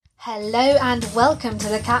Hello and welcome to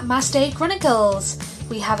the Cat Mass Day Chronicles.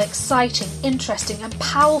 We have exciting, interesting and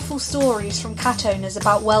powerful stories from cat owners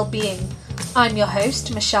about well-being. I'm your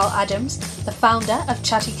host, Michelle Adams, the founder of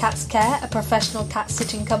Chatty Cats Care, a professional cat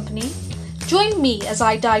sitting company. Join me as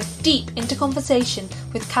I dive deep into conversation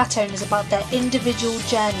with cat owners about their individual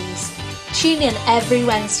journeys. Tune in every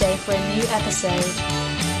Wednesday for a new episode.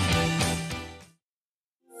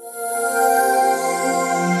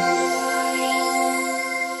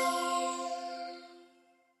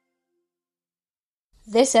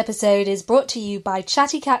 This episode is brought to you by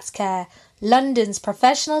Chatty Cats Care, London's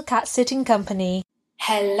professional cat sitting company.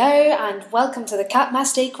 Hello and welcome to the Cat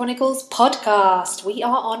Mass Day Chronicles podcast. We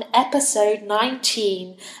are on episode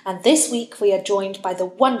 19 and this week we are joined by the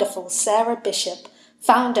wonderful Sarah Bishop,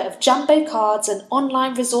 founder of Jambo Cards, an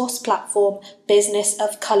online resource platform,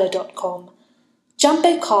 businessofcolour.com.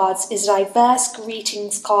 Jambo Cards is a diverse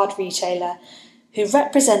greetings card retailer who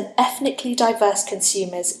represent ethnically diverse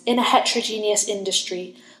consumers in a heterogeneous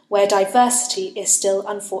industry where diversity is still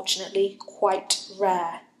unfortunately quite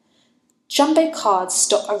rare. Jambo Cards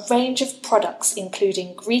stock a range of products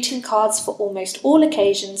including greeting cards for almost all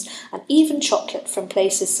occasions and even chocolate from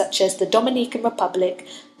places such as the Dominican Republic,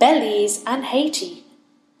 Belize and Haiti.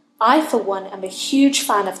 I for one am a huge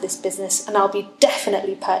fan of this business and I'll be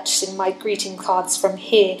definitely purchasing my greeting cards from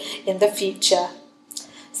here in the future.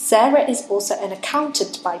 Sarah is also an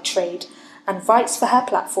accountant by trade and writes for her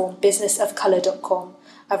platform businessofcolour.com,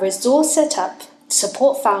 a resource set up to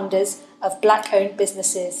support founders of black-owned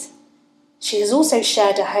businesses. She has also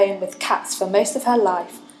shared a home with cats for most of her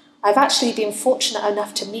life. I've actually been fortunate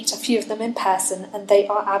enough to meet a few of them in person and they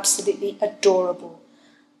are absolutely adorable.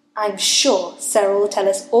 I'm sure Sarah will tell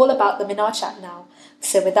us all about them in our chat now.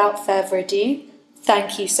 So without further ado,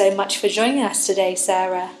 thank you so much for joining us today,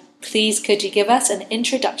 Sarah. Please, could you give us an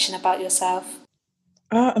introduction about yourself?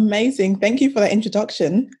 Amazing. Thank you for that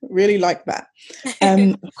introduction. Really like that.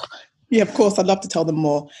 Yeah, of course, I'd love to tell them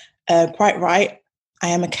more. Quite right. I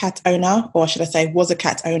am a cat owner, or should I say was a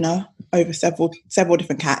cat owner over several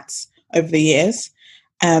different cats over the years.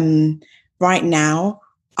 Right now,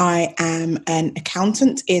 I am an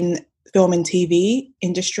accountant in film and TV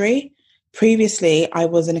industry. Previously, I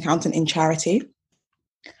was an accountant in charity.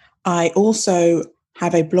 I also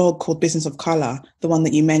have a blog called Business of Colour, the one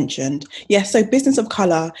that you mentioned. Yes, so Business of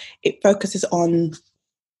Colour, it focuses on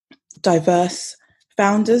diverse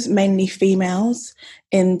founders, mainly females,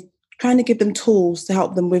 in trying to give them tools to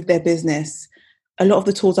help them with their business. A lot of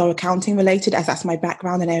the tools are accounting related, as that's my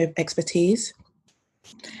background and area of expertise.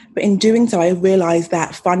 But in doing so, I realised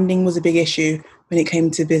that funding was a big issue when it came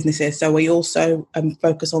to businesses. So we also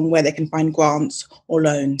focus on where they can find grants or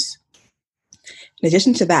loans. In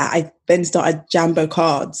addition to that, I then started Jambo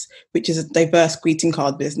Cards, which is a diverse greeting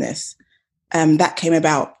card business. That came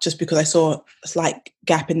about just because I saw a slight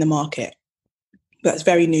gap in the market. That's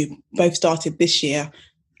very new. Both started this year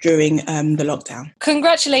during the lockdown.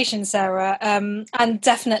 Congratulations, Sarah. And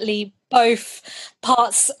definitely both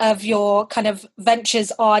parts of your kind of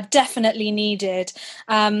ventures are definitely needed.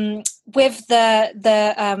 With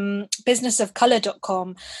the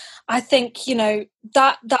businessofcolour.com, I think, you know,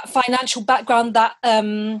 that financial background, that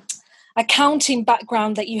accounting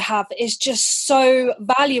background that you have is just so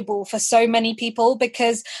valuable for so many people,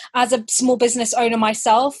 because as a small business owner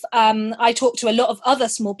myself, I talk to a lot of other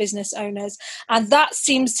small business owners, and that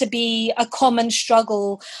seems to be a common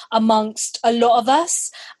struggle amongst a lot of us.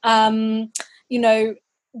 You know,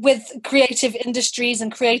 with creative industries and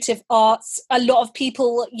creative arts, a lot of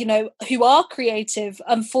people, you know, who are creative,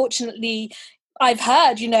 unfortunately, I've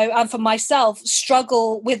heard, you know, and for myself,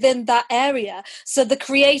 struggle within that area. So the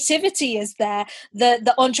creativity is there,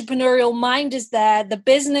 the entrepreneurial mind is there, the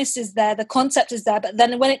business is there, the concept is there. But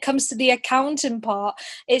then when it comes to the accounting part,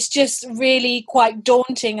 it's just really quite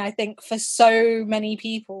daunting, I think, for so many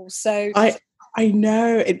people. So I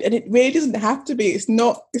know, and it really doesn't have to be. It's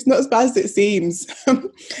not as bad as it seems.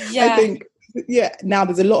 Yeah. I think, now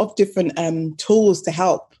there's a lot of different tools to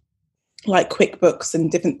help, like QuickBooks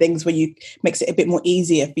and different things where you makes it a bit more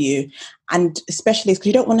easier for you. And especially because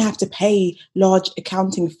you don't want to have to pay large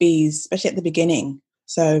accounting fees, especially at the beginning.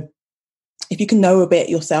 So if you can know a bit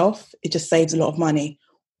yourself, it just saves a lot of money.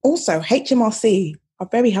 Also, HMRC are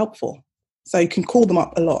very helpful. So you can call them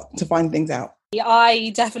up a lot to find things out.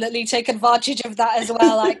 I definitely take advantage of that as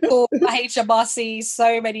well. I call HMRC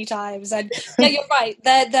so many times, and yeah, you're right.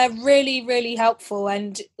 They're really, really helpful.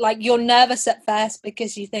 And like, you're nervous at first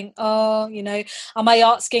because you think, oh, am I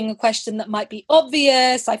asking a question that might be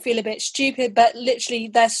obvious? I feel a bit stupid, but literally,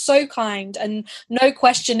 they're so kind, and no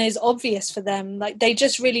question is obvious for them. Like, they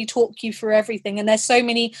just really talk you through everything, and there's so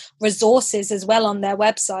many resources as well on their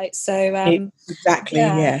website. So exactly,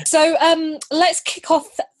 yeah. So let's kick off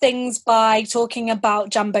things by talking about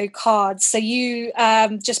Jambo cards. So you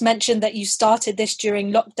just mentioned that you started this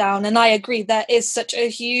during lockdown, and I agree, there is such a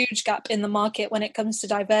huge gap in the market when it comes to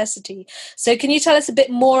diversity. So can you tell us a bit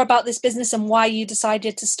more about this business and why you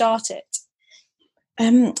decided to start it?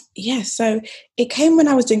 So it came when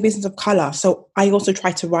I was doing business of colour. So I also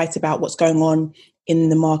try to write about what's going on in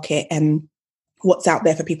the market and what's out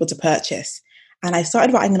there for people to purchase. And I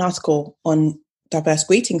started writing an article on diverse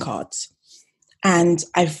greeting cards. And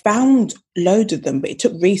I found loads of them, but it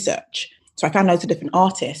took research. So I found loads of different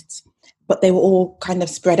artists, but they were all kind of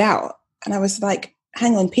spread out. And I was like,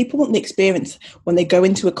 hang on, people want the experience when they go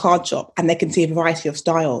into a card shop and they can see a variety of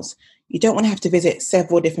styles. You don't want to have to visit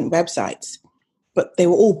several different websites. But they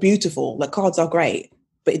were all beautiful. The cards are great,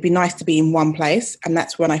 but it'd be nice to be in one place. And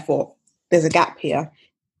that's when I thought, there's a gap here.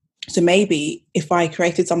 So maybe if I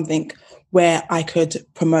created something where I could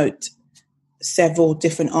promote several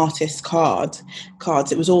different artists' cards,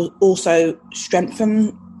 it was also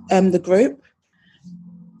strengthen the group.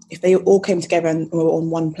 If they all came together and were on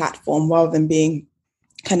one platform rather than being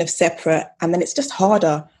kind of separate, and then it's just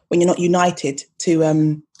harder when you're not united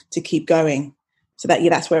to keep going. So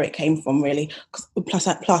that's where it came from, really.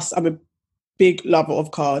 Plus, I'm a big lover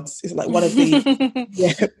of cards. It's like one of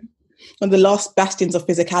the one of the last bastions of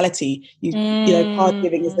physicality. You know, card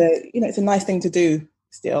giving is it's a nice thing to do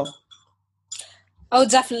still. Oh,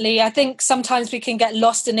 definitely. I think sometimes we can get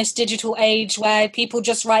lost in this digital age where people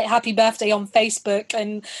just write happy birthday on Facebook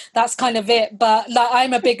and that's kind of it. But like,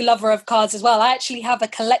 I'm a big lover of cards as well. I actually have a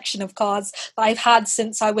collection of cards that I've had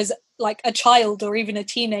since I was like a child or even a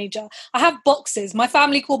teenager. I have boxes. My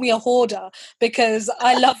family call me a hoarder because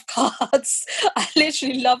I love cards. I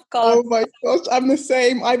literally love cards. Oh my gosh, I'm the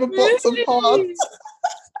same. I have a box of cards.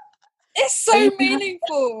 It's so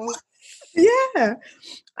meaningful. Yeah.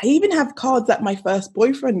 I even have cards that my first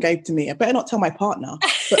boyfriend gave to me. I better not tell my partner.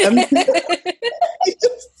 But you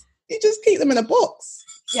just keep them in a box.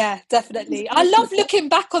 Yeah, definitely. I love looking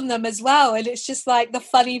back on them as well. And it's just like the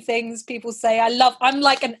funny things people say. I'm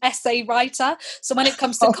like an essay writer. So when it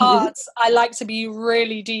comes to cards, I like to be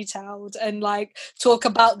really detailed and like talk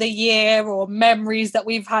about the year or memories that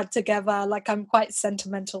we've had together. Like I'm quite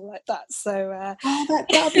sentimental like that. So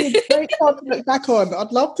that'd be a great card to look back on.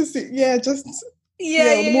 I'd love to see. Yeah, just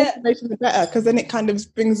the more information the better, because then it kind of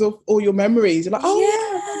brings off all your memories. You're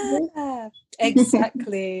like,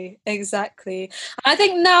 exactly. I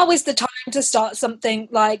think now is the time to start something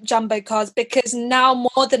like Jambo cards, because now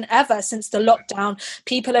more than ever since the lockdown,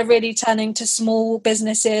 people are really turning to small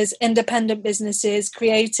businesses, independent businesses,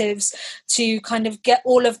 creatives to kind of get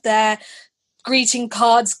all of their greeting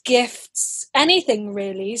cards, gifts, anything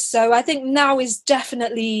really. So I think now is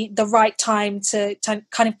definitely the right time to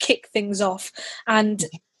kind of kick things off. And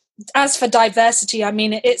as for diversity, I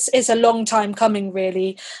mean, it's a long time coming,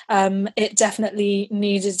 really. It definitely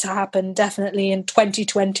needed to happen. Definitely in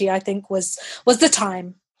 2020, I think was the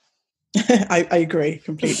time. I agree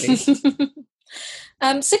completely. So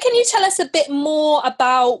can you tell us a bit more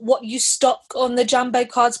about what you stock on the Jambo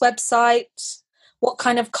Cards website? What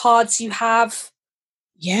kind of cards you have?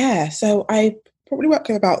 Yeah, so I probably work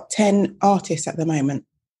with about 10 artists at the moment.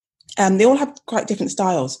 They all have quite different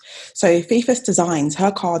styles. So Fifas Designs,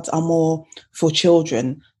 her cards are more for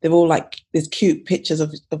children. They're all like, there's cute pictures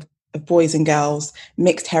of boys and girls,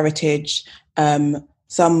 mixed heritage,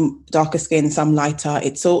 some darker skin, some lighter.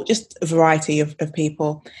 It's all just a variety of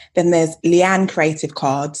people. Then there's Leanne Creative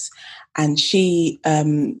Cards, and she,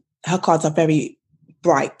 her cards are very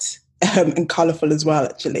bright and colourful as well,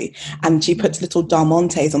 actually. And she puts little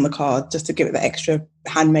diamantes on the card just to give it the extra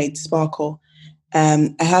handmade sparkle.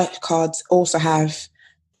 Her cards also have,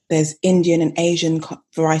 there's Indian and Asian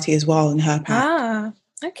variety as well in her pack. Ah,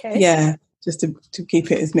 okay. Yeah, just to keep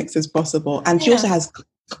it as mixed as possible. And she also has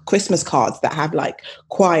Christmas cards that have like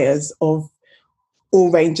choirs of all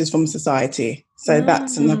ranges from society. So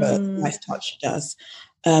that's another nice touch she does.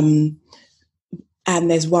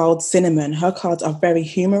 And there's Wild Cinnamon. Her cards are very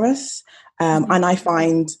humorous. And I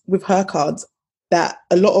find with her cards that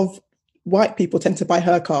a lot of white people tend to buy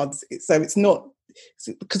her cards. So it's not,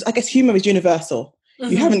 because I guess humor is universal.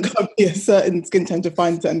 You haven't got to be a certain skin tone to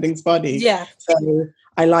find certain things funny. Yeah. So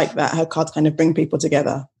I like that. Her cards kind of bring people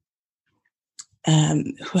together.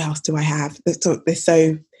 Who else do I have? There's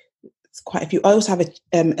quite a few. I also have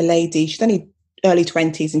a lady, she's only early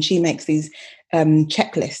 20s, and she makes these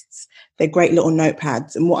checklists. They're great little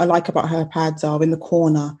notepads. And what I like about her pads are in the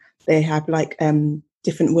corner, they have like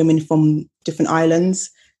different women from different islands.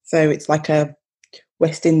 So it's like a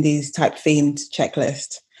West Indies type themed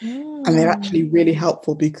checklist. And they're actually really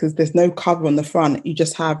helpful because there's no cover on the front. You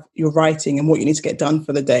just have your writing and what you need to get done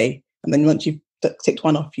for the day. And then once you've ticked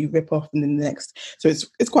one off, you rip off and then the next. So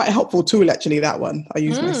it's quite a helpful tool, actually, that one I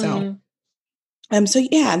use myself. So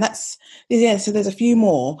yeah, and so there's a few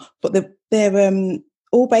more, but they're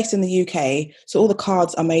all based in the UK. So all the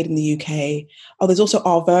cards are made in the UK. Oh, there's also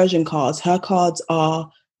our version cards. Her cards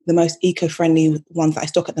are the most eco-friendly ones that I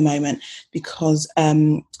stock at the moment because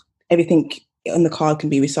everything on the card can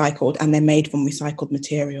be recycled and they're made from recycled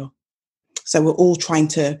material. So we're all trying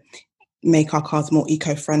to make our cards more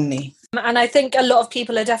eco-friendly. And I think a lot of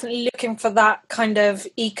people are definitely looking for that kind of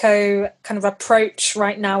eco kind of approach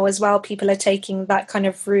right now as well. People are taking that kind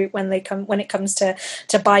of route when it comes to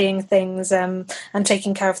buying things and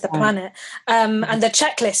taking care of the planet. And the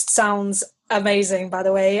checklist sounds amazing, by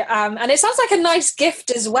the way. And it sounds like a nice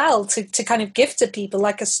gift as well to kind of gift to people,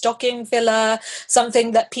 like a stocking filler,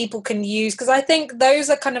 something that people can use. Because I think those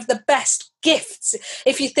are kind of the best gifts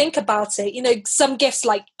if you think about it. You know, some gifts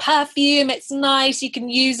like perfume, it's nice, you can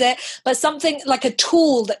use it, but something like a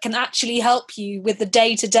tool that can actually help you with the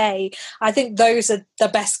day-to-day, I think those are the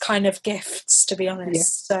best kind of gifts, to be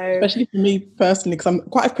honest. So especially for me personally, because I'm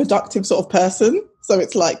quite a productive sort of person, so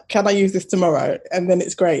it's like, can I use this tomorrow? And then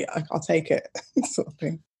it's great, I'll take it sort of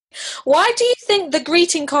thing. Why do you think the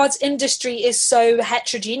greeting cards industry is so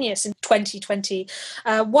heterogeneous in 2020?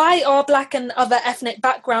 Why are Black and other ethnic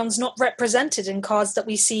backgrounds not represented in cards that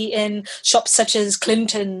we see in shops such as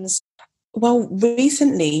Clinton's? Well,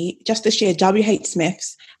 recently, just this year, WH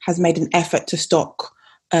Smith's has made an effort to stock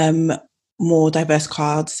more diverse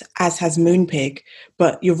cards, as has Moonpig.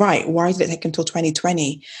 But you're right, why did it take until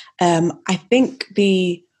 2020? I think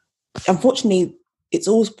unfortunately, it's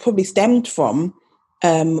all probably stemmed from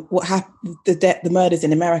what happened, the murders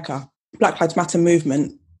in America. Black Lives Matter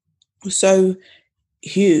movement was so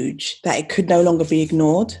huge that it could no longer be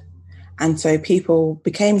ignored. And so people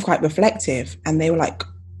became quite reflective and they were like,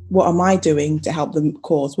 what am I doing to help the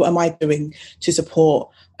cause? What am I doing to support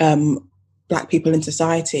Black people in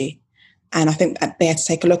society? And I think that they had to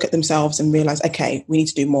take a look at themselves and realize, okay, we need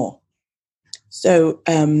to do more. So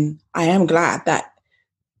I am glad that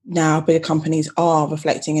now bigger companies are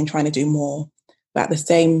reflecting and trying to do more. But at the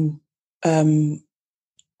same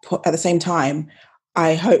time,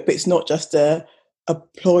 I hope it's not just a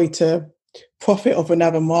ploy to profit off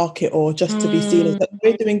another market or just to be seen as that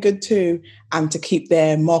we're doing good too and to keep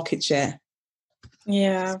their market share.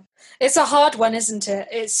 Yeah, it's a hard one, isn't it?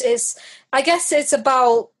 It's I guess it's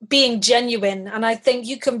about being genuine, and I think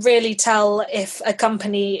you can really tell if a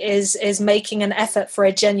company is making an effort for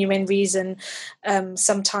a genuine reason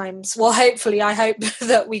sometimes. Well, hopefully, I hope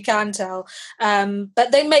that we can tell.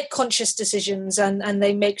 But they make conscious decisions and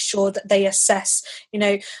they make sure that they assess, you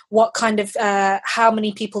know, what kind of how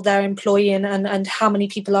many people they're employing and how many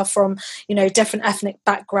people are from, you know, different ethnic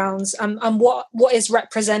backgrounds and what is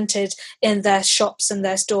represented in their shops and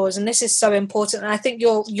their stores. And this is so important. And I think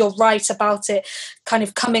you're right about it kind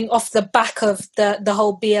of coming off the back of the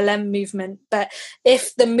whole BLM movement. But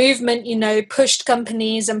if the movement, you know, pushed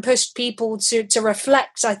companies and pushed people to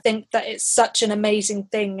reflect, I think that it's such an amazing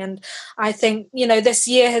thing. And I think, you know, this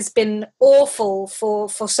year has been awful for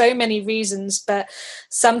so many reasons, but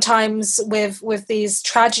sometimes with these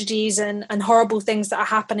tragedies and horrible things that are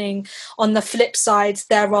happening, on the flip side,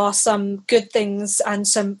 there are some good things and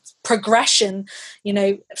some progression, you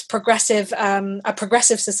know, a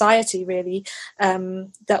progressive society really,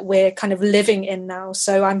 that we're kind of living in now.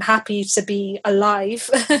 So I'm happy to be alive,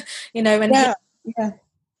 you know. And yeah,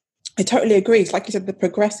 I totally agree. It's like you said, the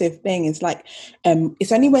progressive thing is like,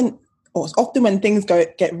 it's often when things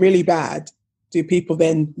get really bad, do people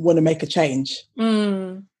then want to make a change?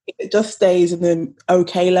 If it just stays in the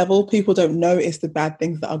okay level, people don't notice the bad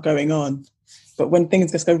things that are going on. But when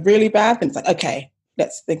things just go really bad, then it's like, okay,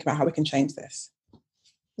 let's think about how we can change this.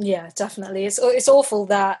 Yeah, definitely. It's awful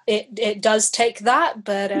that it does take that,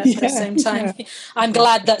 but at the same time, I'm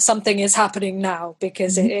glad that something is happening now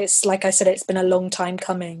because it's, like I said, it's been a long time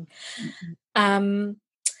coming. So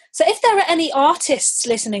if there are any artists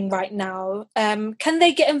listening right now, can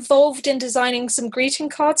they get involved in designing some greeting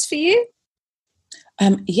cards for you?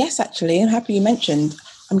 Yes, actually, I'm happy you mentioned.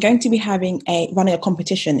 I'm going to be running a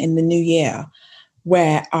competition in the new year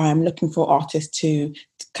where I'm looking for artists to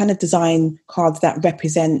kind of design cards that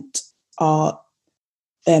represent our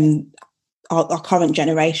our current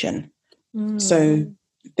generation. So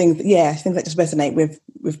things that just resonate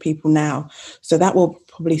with people now. So that will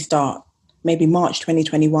probably start maybe March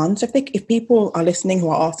 2021. So if people are listening who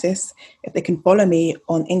are artists, if they can follow me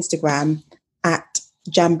on Instagram at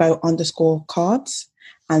Jambo_cards,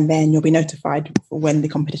 and then you'll be notified for when the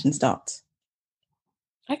competition starts.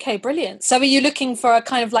 Okay, brilliant. So are you looking for a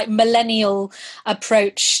kind of like millennial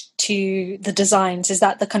approach to the designs? Is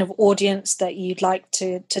that the kind of audience that you'd like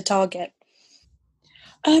to target?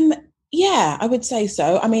 Yeah, I would say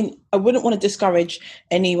so. I mean, I wouldn't want to discourage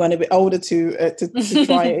anyone a bit older to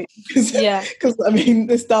try it because I mean,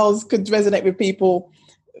 the styles could resonate with people.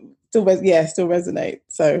 Still resonate.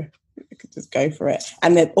 So I could just go for it.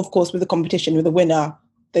 And then, of course, with the competition, with the winner,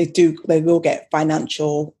 they will get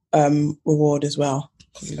financial reward as well.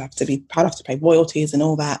 Because I'd have to pay royalties and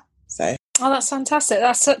all that. So. Oh, that's fantastic.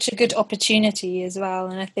 That's such a good opportunity as well.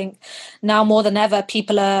 And I think now more than ever,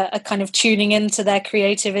 people are kind of tuning into their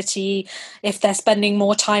creativity if they're spending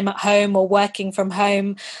more time at home or working from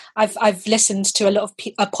home. I've listened to a lot of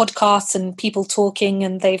podcasts and people talking,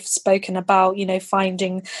 and they've spoken about,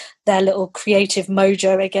 finding their little creative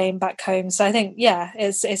mojo again back home. So I think,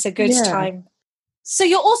 it's a good time. So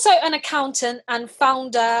you're also an accountant and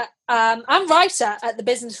founder and writer at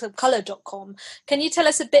thebusinessofcolour.com. Can you tell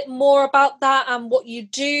us a bit more about that and what you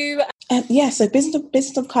do? So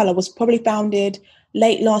Business of Colour was probably founded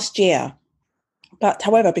late last year. But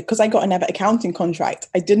however, because I got another accounting contract,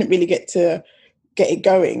 I didn't really get to get it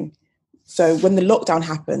going. So when the lockdown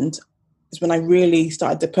happened is when I really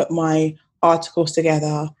started to put my articles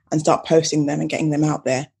together and start posting them and getting them out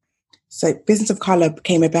there. So Business of Colour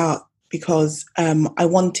came about because I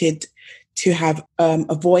wanted to have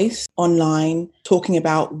a voice online talking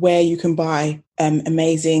about where you can buy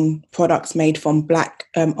amazing products made from Black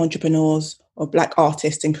entrepreneurs or Black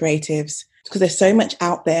artists and creatives, because there's so much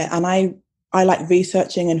out there. And I like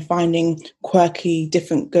researching and finding quirky,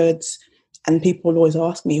 different goods. And people always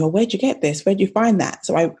ask me, well, where'd you get this? Where'd you find that?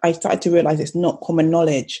 So I started to realize it's not common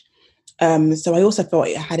knowledge. So I also felt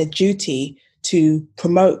I had a duty to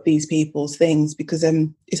promote these people's things, because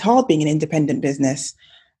it's hard being an independent business.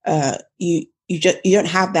 You don't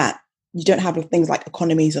have that. You don't have things like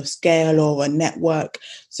economies of scale or a network.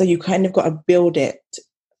 So you kind of got to build it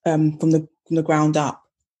from the ground up.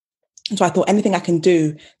 So I thought anything I can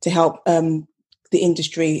do to help the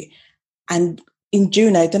industry. And in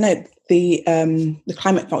June, I don't know, the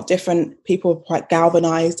climate felt different. People were quite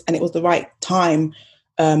galvanized, and it was the right time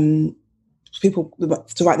people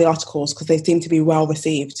to write the articles because they seem to be well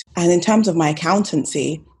received. And in terms of my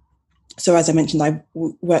accountancy, so as I mentioned, I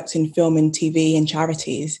worked in film and TV and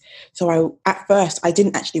charities. So at first, I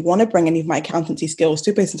didn't actually want to bring any of my accountancy skills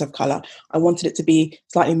to Business of Colour. I wanted it to be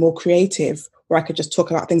slightly more creative, where I could just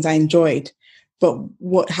talk about things I enjoyed. But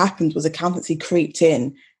what happened was accountancy creeped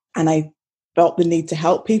in, and I felt the need to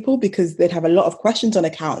help people because they'd have a lot of questions on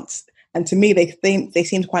accounts. And to me, they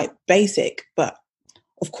seemed quite basic. But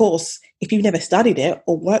of course, if you've never studied it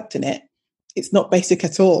or worked in it, it's not basic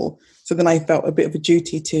at all. So then I felt a bit of a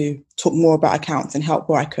duty to talk more about accounts and help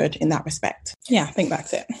where I could in that respect. Yeah, I think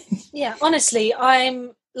that's it. Yeah, honestly,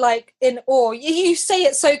 I'm like in awe. You say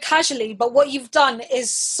it so casually, but what you've done is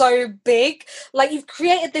so big. Like, you've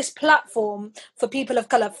created this platform for people of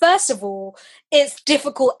colour. First of all, it's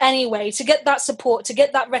difficult anyway to get that support, to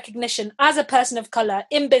get that recognition as a person of colour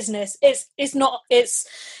in business. It's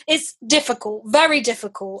difficult, very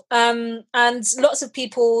difficult. And lots of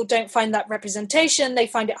people don't find that representation. They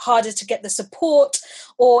find it harder to get the support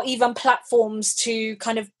or even platforms to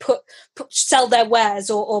kind of sell their wares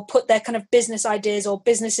or put their kind of business ideas or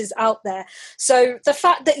businesses out there. So the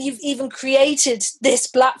fact that you've even created this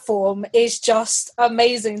platform is just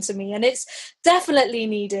amazing to me, and it's definitely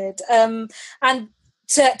needed. And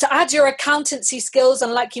to add your accountancy skills,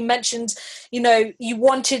 and like you mentioned, you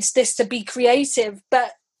wanted this to be creative,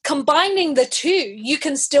 but combining the two, you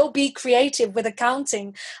can still be creative with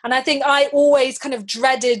accounting. And I think I always kind of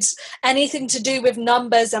dreaded anything to do with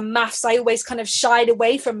numbers and maths. I always kind of shied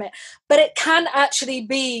away from it, but it can actually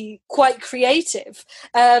be quite creative.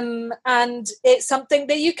 And it's something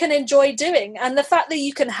that you can enjoy doing. And the fact that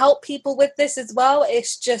you can help people with this as well,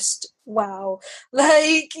 it's just wow.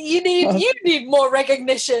 Like, you need more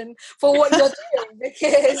recognition for what you're doing,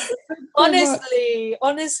 because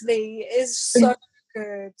honestly it's so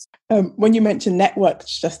good. When you mentioned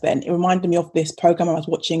networks just then, it reminded me of this program I was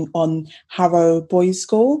watching on Harrow Boys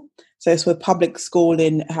School. So it's a public school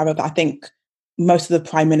in Harrow that I think most of the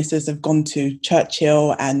prime ministers have gone to.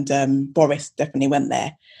 Churchill and Boris definitely went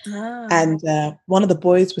there. And one of the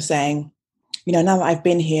boys was saying, now that I've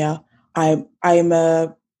been here, I've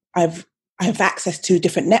I have access to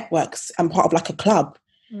different networks. I'm part of like a club.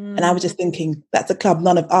 And I was just thinking, that's a club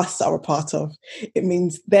none of us are a part of. It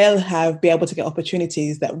means they'll be able to get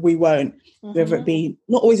opportunities that we won't, whether it be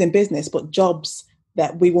not always in business, but jobs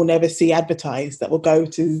that we will never see advertised that will go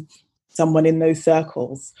to someone in those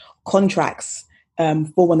circles, contracts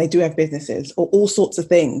for when they do have businesses, or all sorts of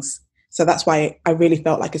things. So that's why I really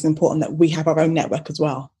felt like it's important that we have our own network as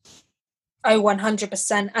well. Oh,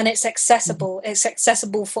 100%. And it's accessible. It's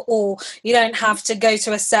accessible for all. You don't have to go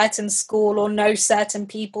to a certain school or know certain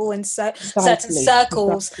people in certain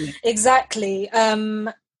circles. Exactly.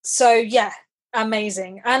 So, yeah,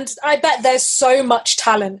 amazing. And I bet there's so much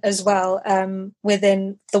talent as well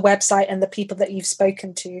within the website and the people that you've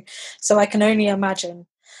spoken to. So I can only imagine.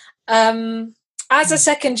 As a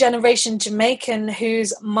second generation Jamaican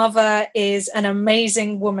whose mother is an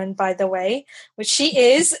amazing woman, by the way, which she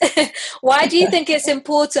is, why do you think it's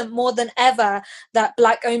important more than ever that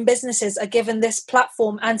Black-owned businesses are given this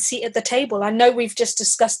platform and seat at the table? I know we've just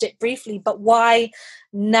discussed it briefly, but why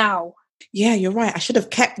now? Yeah, you're right. I should have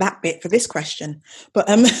kept that bit for this question. But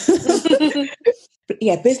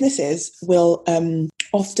yeah, businesses will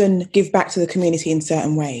often give back to the community in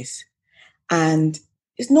certain ways. And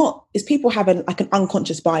it's people have an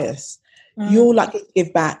unconscious bias. You're likely to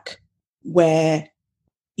give back where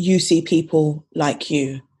you see people like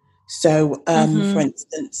you. So, for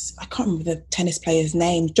instance, I can't remember the tennis player's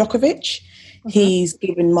name, Djokovic. He's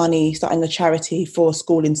given money, starting a charity for a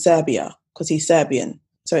school in Serbia because he's Serbian.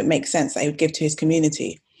 So it makes sense that he would give to his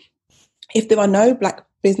community. If there are no Black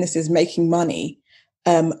businesses making money,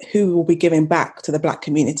 who will be giving back to the Black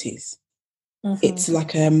communities? It's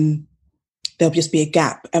like there'll just be a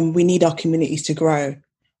gap, and we need our communities to grow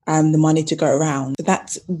and the money to go around. So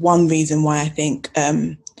that's one reason why I think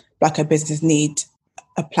Black-owned businesses need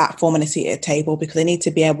a platform and a seat at a table, because they need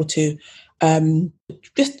to be able to be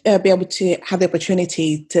able to have the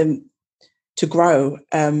opportunity to grow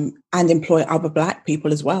and employ other Black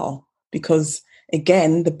people as well. Because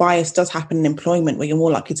again, the bias does happen in employment, where you're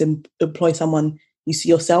more likely to employ someone you see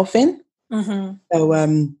yourself in.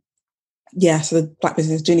 So so the Black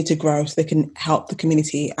businesses do need to grow so they can help the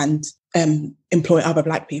community and employ other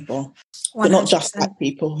Black people, 100%. But not just Black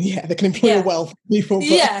people. Yeah, they can employ wealth people. But...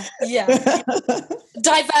 Yeah.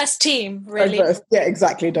 Diverse team, really. Diverse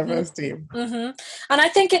team. And I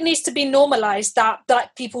think it needs to be normalized that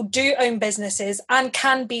Black people do own businesses and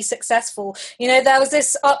can be successful. You know, there was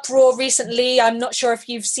this uproar recently. I'm not sure if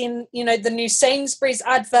you've seen, the new Sainsbury's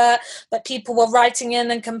advert, but people were writing in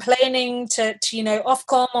and complaining to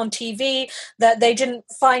Ofcom on TV that they didn't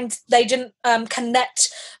connect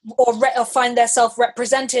or find themselves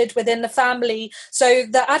represented within the family. So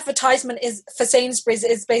the advertisement is for Sainsbury's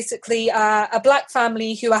is basically a Black family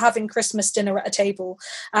who are having Christmas dinner at a table,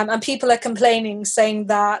 and people are complaining, saying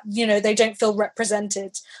that they don't feel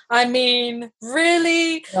represented. I mean,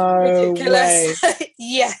 really? No ridiculous.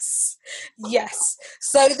 Yes.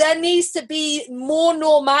 So there needs to be more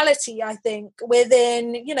normality, I think,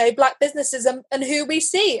 within Black businesses and who we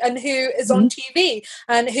see and who is on TV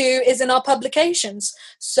and who is in our publications.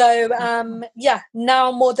 So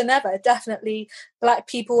now more than ever, definitely Black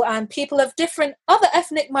people and people of different other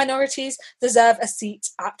ethnic minorities deserve a seat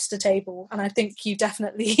at the table. And I think you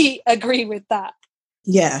definitely agree with that.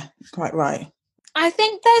 Yeah, quite right. I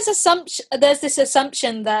think there's this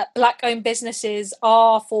assumption that Black-owned businesses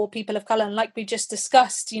are for people of colour, and like we just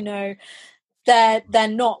discussed, they're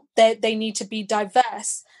not. They need to be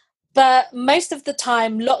diverse. But most of the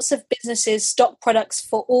time, lots of businesses stock products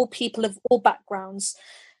for all people of all backgrounds.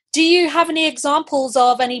 Do you have any examples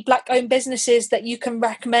of any Black-owned businesses that you can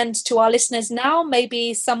recommend to our listeners now?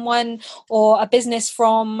 Maybe someone or a business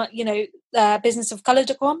from, Business of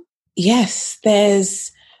Colour.com? Yes,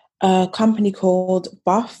 there's a company called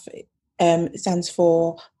BUF. It stands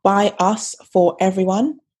for By Us for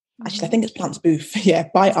Everyone. Actually, I think it's pronounced Booth. Yeah,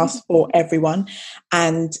 By Us for Everyone.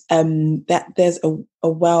 And that there's a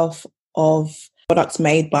wealth of products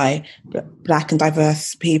made by Black and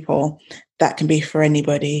diverse people that can be for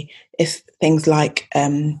anybody. It's things like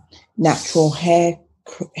natural hair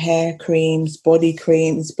creams, body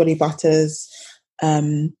butters.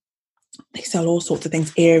 They sell all sorts of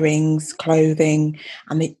things, earrings, clothing,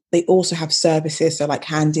 and they also have services, so like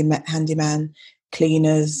handyman,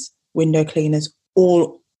 cleaners, window cleaners,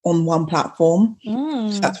 all on one platform.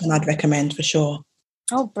 So that's one I'd recommend for sure.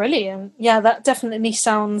 Oh, brilliant. Yeah, that definitely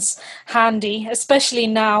sounds handy, especially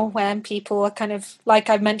now when people are kind of, like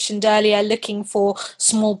I mentioned earlier, looking for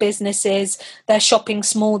small businesses. They're shopping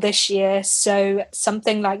small this year, so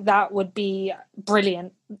something like that would be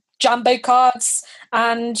brilliant. Jambo cards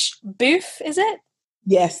and Booth, is it?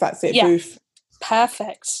 Yes, that's it, yeah. Booth.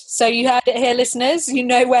 Perfect. So you heard it here, listeners. You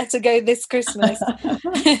know where to go this Christmas.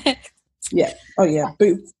 Yeah. Oh, yeah.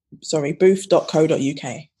 Booth.co.uk.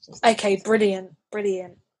 Okay, brilliant.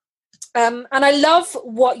 And I love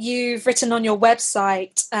what you've written on your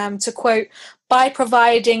website, to quote, by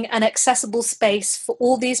providing an accessible space for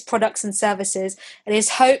all these products and services, it is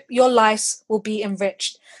hope your lives will be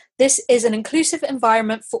enriched. This is an inclusive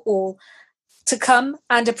environment for all to come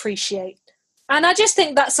and appreciate. And I just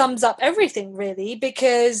think that sums up everything, really,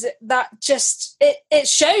 because that just, it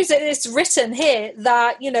shows that it's written here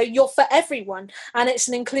that, you're for everyone and it's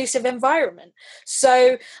an inclusive environment.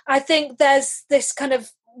 So I think there's this kind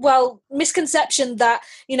of, misconception that,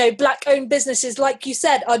 Black owned businesses, like you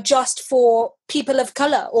said, are just for people of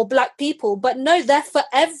color or Black people. But no, they're for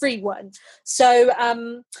everyone. So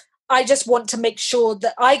I just want to make sure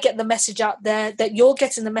that I get the message out there, that you're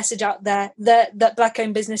getting the message out there, that Black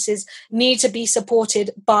owned businesses need to be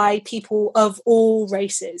supported by people of all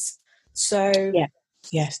races. So yeah,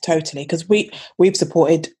 yes, totally. Because we've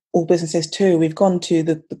supported all businesses too. We've gone to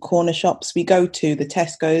the corner shops, we go to the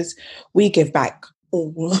Tesco's, we give back all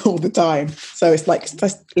the time. So it's like,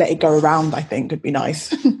 just let it go around, I think would be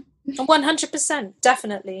nice. 100%,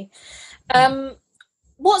 definitely.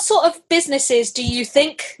 What sort of businesses do you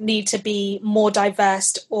think need to be more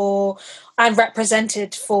diverse and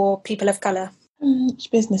represented for people of colour? Which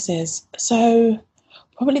businesses? So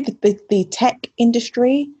probably the tech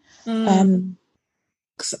industry. There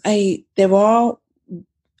are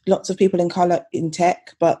lots of people in colour in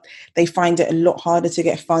tech, but they find it a lot harder to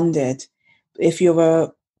get funded. If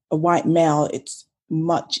you're a white male, it's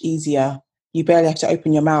much easier. You barely have to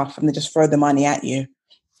open your mouth and they just throw the money at you.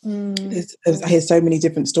 I hear so many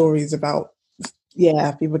different stories about,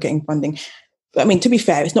 people getting funding. But I mean, to be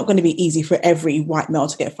fair, it's not going to be easy for every white male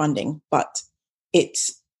to get funding, but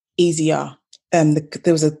it's easier.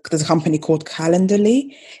 There's a company called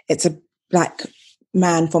Calendly. It's a Black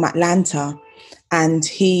man from Atlanta, and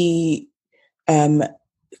he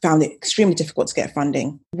found it extremely difficult to get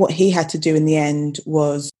funding. What he had to do in the end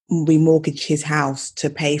was remortgage his house to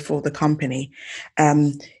pay for the company.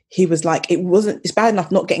 He was like, it's bad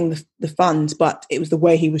enough not getting the funds, but it was the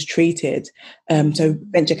way he was treated. So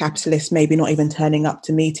venture capitalists maybe not even turning up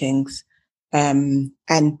to meetings, and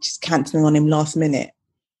just cancelling on him last minute.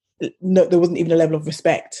 No, there wasn't even a level of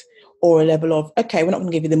respect or a level of, okay, we're not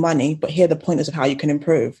going to give you the money, but here are the pointers of how you can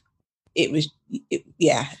improve.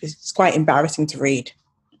 It's quite embarrassing to read.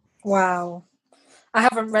 Wow. I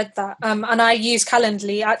haven't read that. And I use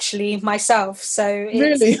Calendly actually myself. So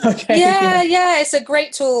really? Okay. Yeah, it's a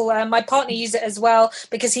great tool. My partner uses it as well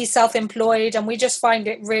because he's self-employed and we just find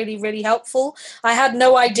it really, really helpful. I had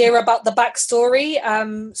no idea about the backstory.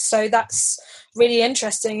 So that's really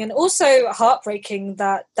interesting and also heartbreaking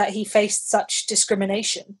that he faced such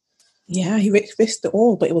discrimination. Yeah, he faced it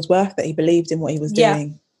all, but it was worth it. He believed in what he was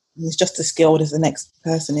doing. He was just as skilled as the next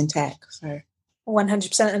person in tech. So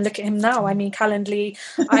 100%. And look at him now. I mean, Calendly,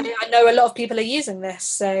 I know a lot of people are using this.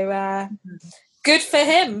 So good for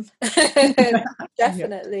him.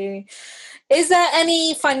 Definitely. Yeah. Is there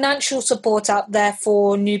any financial support out there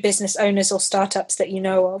for new business owners or startups that you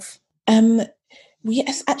know of?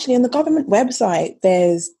 Yes, actually, on the government website,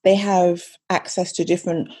 they have access to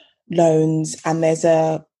different loans, and there's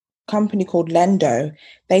a company called Lendo.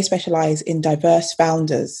 They specialize in diverse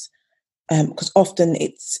founders, because often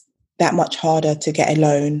it's that much harder to get a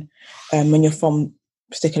loan when you're from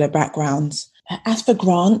particular backgrounds. As for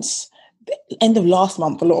grants, end of last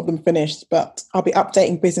month, a lot of them finished, but I'll be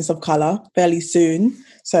updating Business of Colour fairly soon.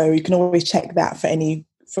 So you can always check that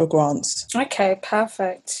for grants. Okay,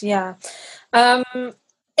 perfect. Yeah.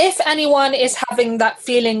 If anyone is having that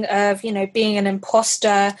feeling of, being an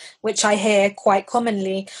imposter, which I hear quite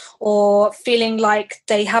commonly, or feeling like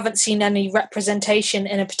they haven't seen any representation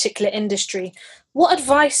in a particular industry, what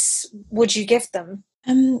advice would you give them?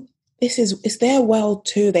 It's their world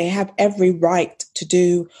too. They have every right to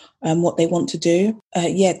do what they want to do.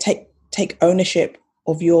 Take ownership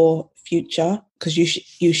of your future, because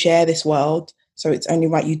you share this world. So it's only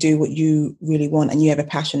right you do what you really want and you have a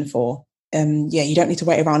passion for. You don't need to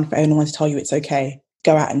wait around for anyone to tell you it's okay.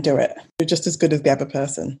 Go out and do it. You're just as good as the other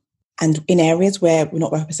person. And in areas where we're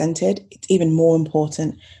not represented, it's even more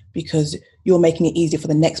important because you're making it easier for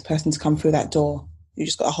the next person to come through that door. You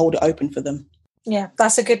just got to hold it open for them. Yeah,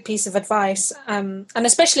 that's a good piece of advice. And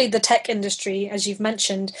especially the tech industry, as you've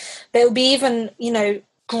mentioned, there will be even,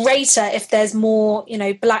 greater if there's more,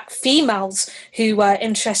 Black females who are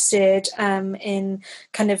interested in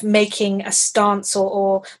kind of making a stance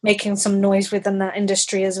or making some noise within that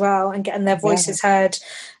industry as well and getting their voices heard.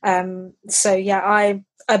 I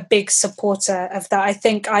a big supporter of that. I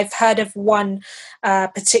think I've heard of one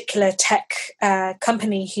particular tech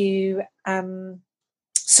company who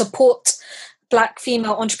support Black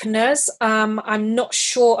female entrepreneurs. I'm not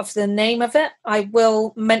sure of the name of it. I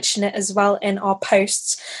will mention it as well in our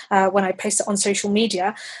posts when I post it on social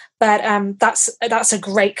media. But that's a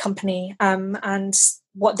great company, and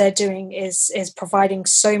what they're doing is providing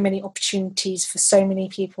so many opportunities for so many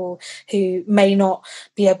people who may not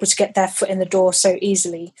be able to get their foot in the door so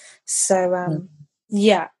easily. So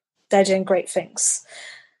yeah, they're doing great things.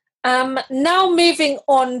 Now moving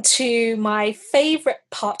on to my favourite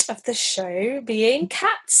part of the show, being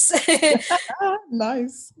cats.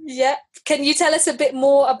 Nice. Yeah. Can you tell us a bit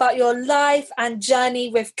more about your life and journey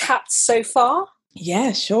with cats so far?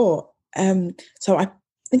 Yeah, sure. So I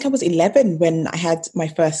think I was 11 when I had my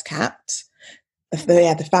first cat,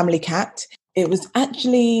 the family cat. It was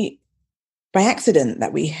actually by accident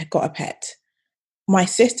that we had got a pet. My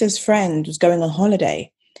sister's friend was going on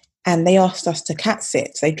holiday and they asked us to cat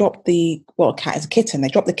sit. They dropped cat is a kitten. They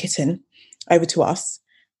dropped the kitten over to us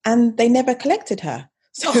and they never collected her.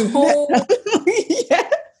 So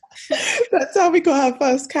that's how we got our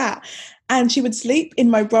first cat. And she would sleep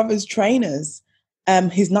in my brother's trainers,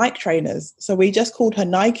 his Nike trainers. So we just called her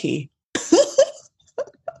Nike.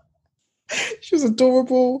 She was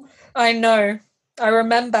adorable. I know. I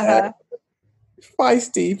remember her.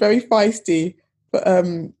 Feisty, very feisty. But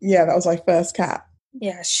that was my first cat.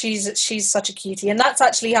 Yeah, she's such a cutie. And that's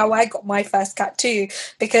actually how I got my first cat too,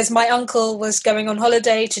 because my uncle was going on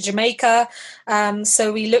holiday to Jamaica.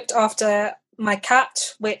 So we looked after my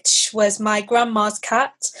cat, which was my grandma's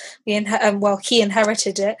cat. He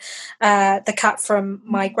inherited it, the cat from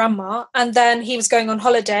my grandma. And then he was going on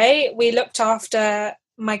holiday. We looked after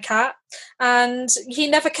my cat and he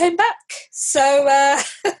never came back. So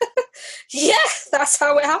yeah, that's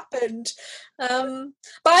how it happened.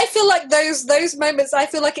 But I feel like those moments, I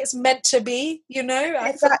feel like it's meant to be, you know.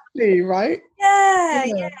 Exactly, right?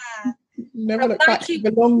 Yeah. Never look back to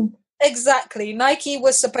belong. Exactly. Nike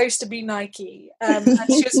was supposed to be Nike, and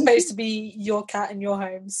she was supposed to be your cat in your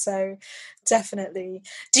home. So definitely.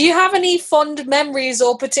 Do you have any fond memories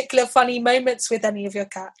or particular funny moments with any of your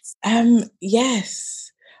cats?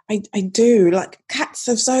 Yes, I do. Like cats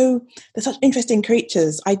they're such interesting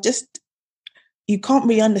creatures. You can't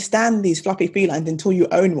really understand these fluffy felines until you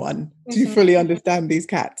own one to fully understand these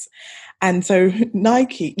cats. And so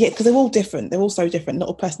Nike, because they're all different. They're all so different,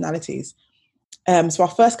 little personalities. So our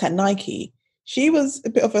first cat, Nike, she was a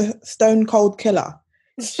bit of a stone cold killer.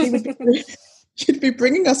 She'd be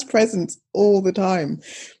bringing us presents all the time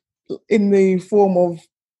in the form of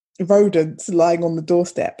rodents lying on the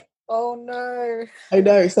doorstep. Oh no. I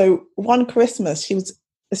know. So one Christmas, she was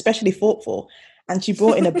especially thoughtful and she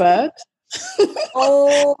brought in a bird.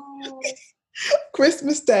 Oh.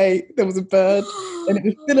 Christmas Day, there was a bird and it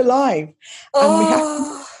was still alive.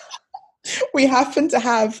 Oh. And we happened to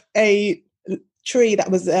have a tree that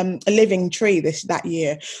was a living tree that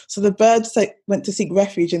year. So the bird went to seek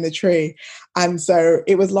refuge in the tree. And so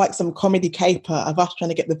it was like some comedy caper of us trying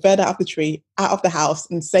to get the bird out of the tree, out of the house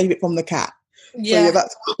and save it from the cat. Yeah.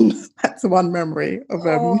 So that's one memory of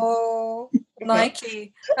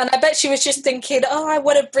Nike. And I bet she was just thinking, oh, I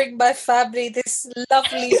want to bring my family this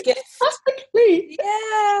lovely gift. Exactly.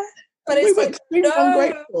 Yeah. But we it's were like, extremely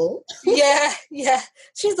ungrateful. Yeah.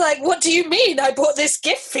 She's like, what do you mean I bought this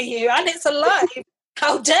gift for you and it's alive?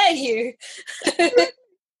 How dare you?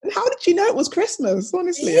 How did you know it was Christmas?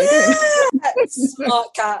 Honestly, yeah.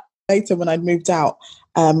 Smart cat. Later, when I'd moved out,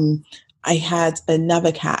 I had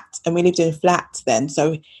another cat and we lived in flats then.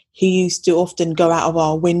 So he used to often go out of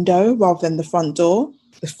our window rather than the front door.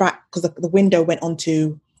 Because the window went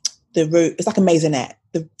onto the roof. It's like a maisonette,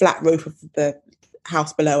 the flat roof of the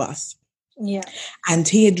house below us. Yeah. And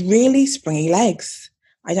he had really springy legs.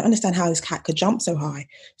 I don't understand how this cat could jump so high.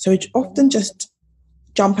 So he'd often just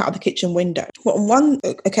jump out of the kitchen window. But on one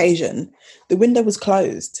occasion, the window was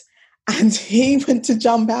closed and he went to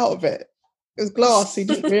jump out of it. It was glass, he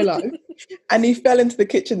didn't realise. And he fell into the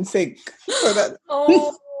kitchen sink. So that,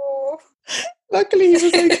 luckily he was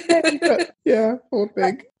okay. But yeah, poor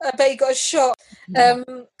thing. I bet he got a shot.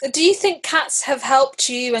 Do you think cats have helped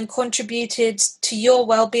you and contributed to your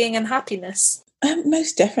well-being and happiness?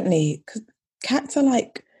 Most definitely. Because cats are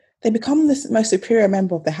they become the most superior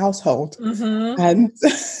member of the household. Mm-hmm. And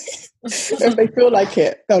if they feel like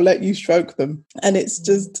it, they'll let you stroke them. And it's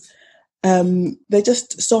just... they're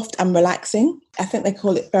just soft and relaxing. I think they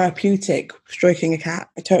call it therapeutic, stroking a cat.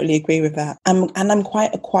 I totally agree with that. And I'm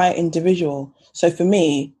quite a quiet individual. So for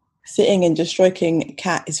me, sitting and just stroking a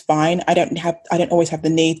cat is fine. I don't always have the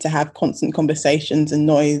need to have constant conversations and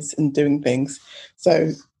noise and doing things.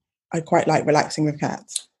 So I quite like relaxing with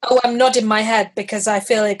cats. Oh, I'm nodding my head because I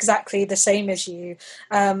feel exactly the same as you.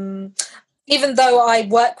 Even though I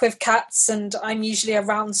work with cats and I'm usually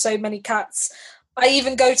around so many cats, I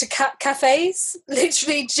even go to cat cafes,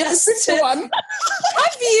 literally just to... One.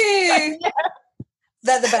 Have you? Yeah.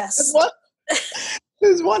 They're the best.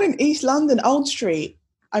 There's one in East London, Old Street.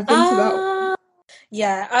 I've been to that.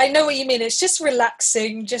 Yeah, I know what you mean. It's just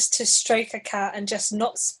relaxing, just to stroke a cat and just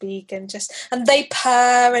not speak and they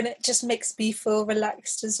purr and it just makes me feel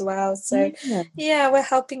relaxed as well. So yeah we're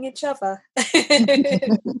helping each other.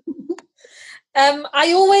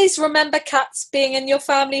 I always remember cats being in your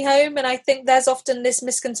family home, and I think there's often this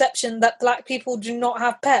misconception that Black people do not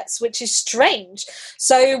have pets, which is strange.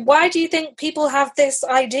 So why do you think people have this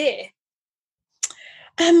idea?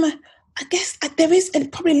 I guess there is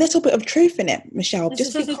probably a little bit of truth in it, Michelle,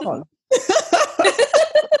 just because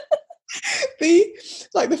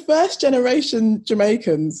the first generation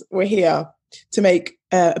Jamaicans were here to make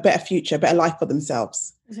a better future, a better life for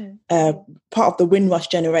themselves. Part of the Windrush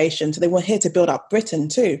generation, so they were here to build up Britain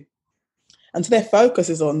too. And so their focus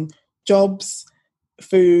is on jobs,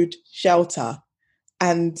 food, shelter,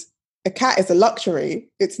 and a cat is a luxury.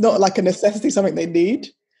 It's not like a necessity, something they need.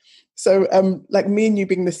 So, like me and you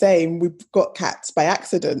being the same, we've got cats by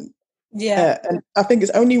accident. Yeah. And I think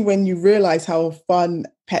it's only when you realise how fun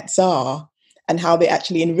pets are and how they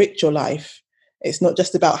actually enrich your life, it's not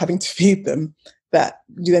just about having to feed them, that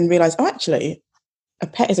you then realise, oh, actually, a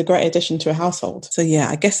pet is a great addition to a household. So, yeah,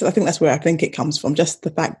 I think that's where I think it comes from, just the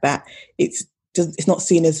fact that it's not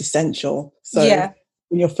seen as essential. So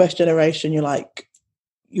in your first generation, you're like,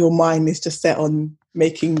 your mind is just set on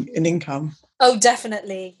making an income. Oh,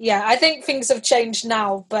 definitely. Yeah, I think things have changed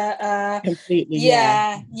now, but completely.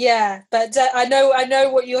 Yeah. But I know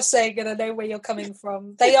what you're saying, and I know where you're coming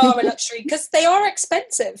from. They are a luxury because they are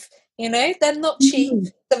expensive. You know, they're not cheap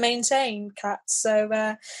to maintain, cats.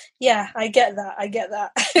 So yeah, I get that.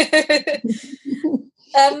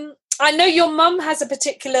 I know your mum has a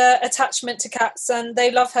particular attachment to cats, and they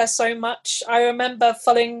love her so much. I remember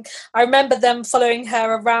them following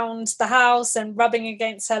her around the house and rubbing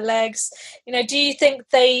against her legs. You know, do you think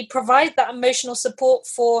they provide that emotional support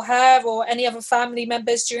for her or any other family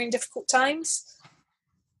members during difficult times?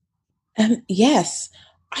 Yes.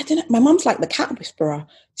 I don't know. My mum's like the cat whisperer.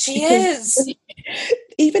 She is.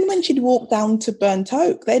 Even when she'd walk down to Burnt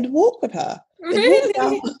Oak, they'd walk with her. They'd walk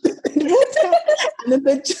down, and then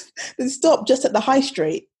they'd stop just at the high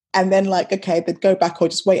street, and then they'd go back or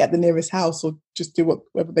just wait at the nearest house or just do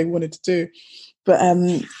whatever they wanted to do. But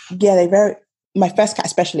my first cat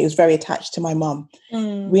especially was very attached to my mum.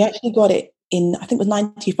 We actually got it in, I think it was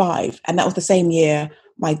 95, and that was the same year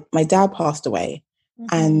my dad passed away.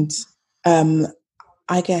 And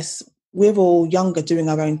I guess we're all younger doing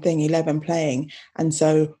our own thing, 11 playing. And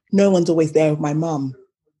so no one's always there with my mum.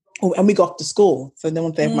 And we got off to school, so no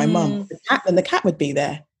one's there with my mum. The cat would be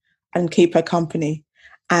there and keep her company.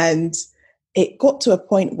 And it got to a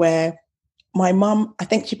point where my mum, I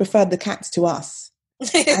think she preferred the cats to us.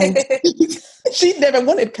 And she never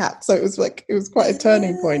wanted cats. So it was quite a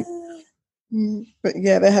turning point. But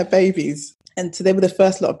yeah, they had babies. And so they were the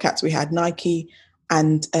first lot of cats we had, Nike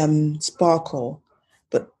and Sparkle.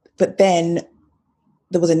 But then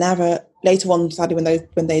there was another, later on, sadly,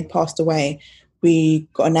 when they'd passed away, we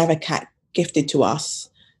got another cat gifted to us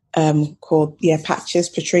called Patches,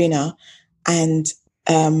 Patrina, and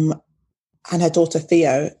her daughter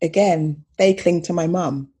Theo. Again, they cling to my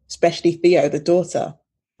mum, especially Theo, the daughter.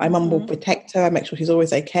 My mum will protect her, make sure she's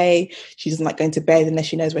always okay. She doesn't like going to bed unless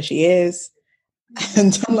she knows where she is.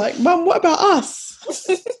 And I'm like, Mum, what about us?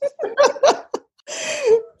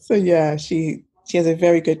 So yeah, she has a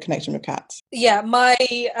very good connection with cats. Yeah, my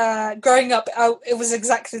growing up, it was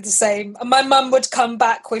exactly the same. My mum would come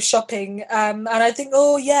back with shopping, and I think,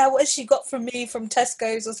 oh yeah, what has she got from me from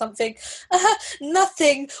Tesco's or something?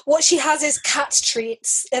 Nothing. What she has is cat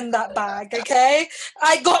treats in that bag. Okay,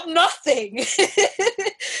 I got nothing.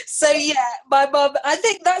 So yeah, my mum. I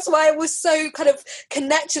think that's why I was so kind of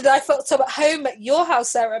connected. I felt so at home at your house,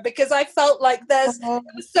 Sarah, because I felt like it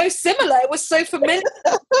was so similar. It was so familiar.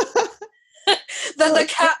 That the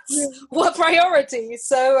cats were priority.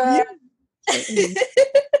 So,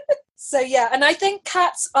 so yeah, and I think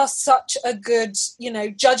cats are such a good,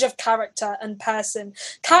 judge of character and person.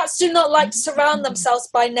 Cats do not like to surround themselves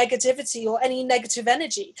by negativity or any negative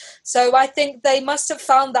energy. So I think they must have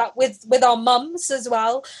found that with our mums as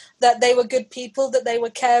well. that they were good people, that they were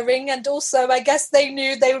caring, and also I guess they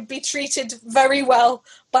knew they would be treated very well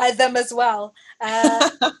by them as well. Yeah.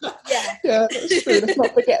 Yeah, that's true. Let's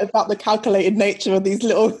not forget about the calculated nature of these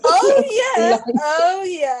little. Oh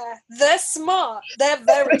yeah, they're smart. They're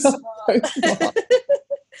very smart. So smart.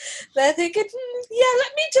 They're thinking, yeah,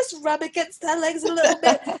 let me just rub against their legs a little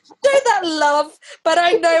bit, show that love, but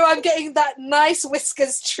I know I'm getting that nice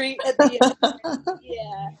whiskers treat at the end.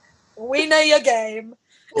 Yeah, we know your game.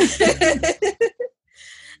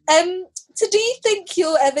 So do you think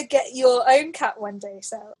you'll ever get your own cat one day,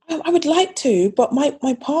 Sarah? I would like to, but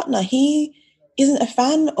my partner, he isn't a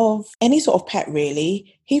fan of any sort of pet,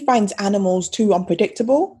 really. He finds animals too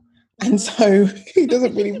unpredictable. And so he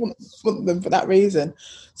doesn't really want them for that reason.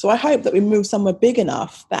 So I hope that we move somewhere big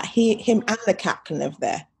enough that him and the cat can live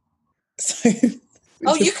there. So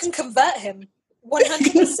you can convert him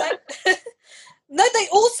 100%. No, they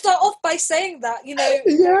all start off by saying that,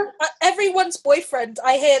 everyone's boyfriend,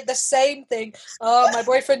 I hear the same thing. Oh, my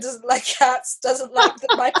boyfriend doesn't like cats, doesn't like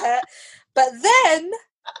my pet. But then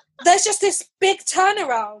there's just this big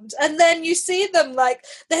turnaround. And then you see them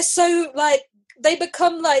they're so they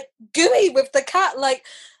become gooey with the cat.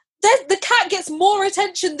 The cat gets more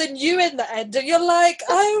attention than you in the end. And you're like,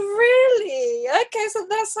 oh, really? Okay, so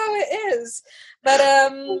that's how it is. But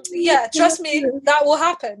yeah, trust me, that will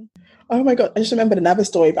happen. Oh my God, I just remembered another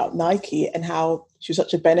story about Nike and how she was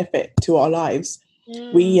such a benefit to our lives.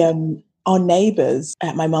 We, our neighbours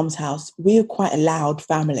at my mum's house, we are quite a loud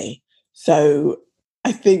family. So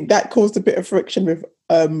I think that caused a bit of friction with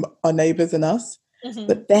our neighbours and us. Mm-hmm.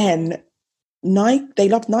 But then they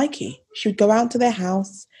loved Nike. She would go out to their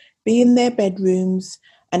house, be in their bedrooms,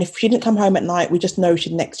 and if she didn't come home at night, we just know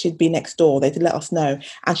she'd be next door. They'd let us know.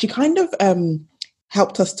 And she kind of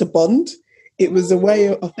helped us to bond. It was a way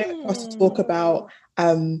of us to talk about.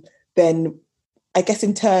 Then I guess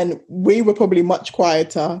in turn, we were probably much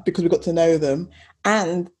quieter because we got to know them.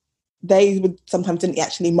 And they would sometimes didn't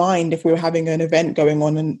actually mind if we were having an event going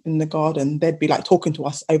on in the garden. They'd be talking to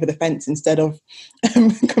us over the fence instead of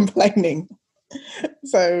complaining.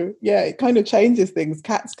 So yeah, it kind of changes things.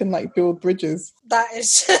 Cats can build bridges.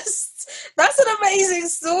 That's an amazing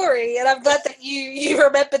story, and I'm glad that you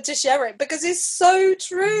remembered to share it because it's so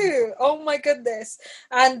true. Oh my goodness.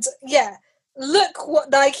 And yeah, look what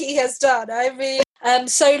Nike has done. I mean,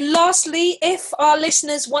 so lastly, if our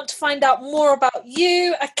listeners want to find out more about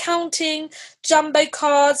you, accounting, Jambo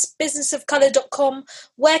cards, businessofcolour.com,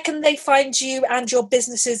 where can they find you and your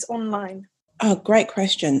businesses online? Oh, great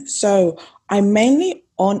question. So I'm mainly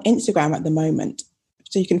on Instagram at the moment.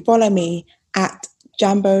 So you can follow me at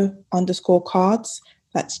Jambo_cards.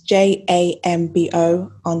 That's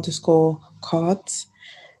JAMBO_cards.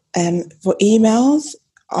 For emails,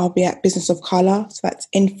 I'll be at Business of Colour. So that's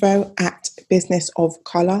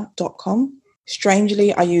info@businessofcolour.com.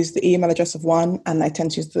 Strangely, I use the email address of one and I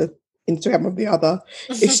tend to use the Instagram of the other.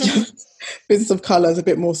 It's just Business of Colour is a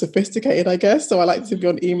bit more sophisticated, I guess. So I like to be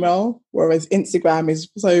on email, whereas Instagram is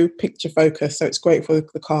so picture focused. So it's great for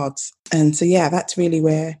the cards. And so, yeah, that's really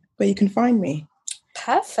where you can find me.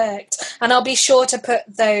 Perfect. And I'll be sure to put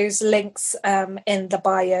those links in the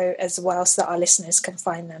bio as well so that our listeners can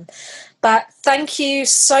find them. But thank you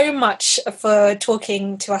so much for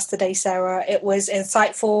talking to us today, Sarah. It was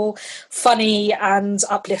insightful, funny and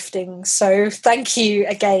uplifting. So thank you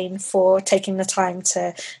again for taking the time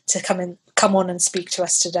to come on and speak to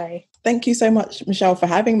us today. Thank you so much, Michelle, for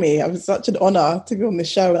having me. It was such an honour to be on the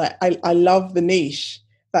show. And I love the niche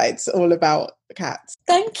that it's all about cats.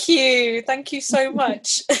 Thank you. Thank you so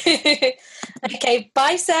much. Okay,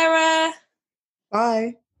 bye, Sarah.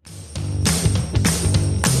 Bye.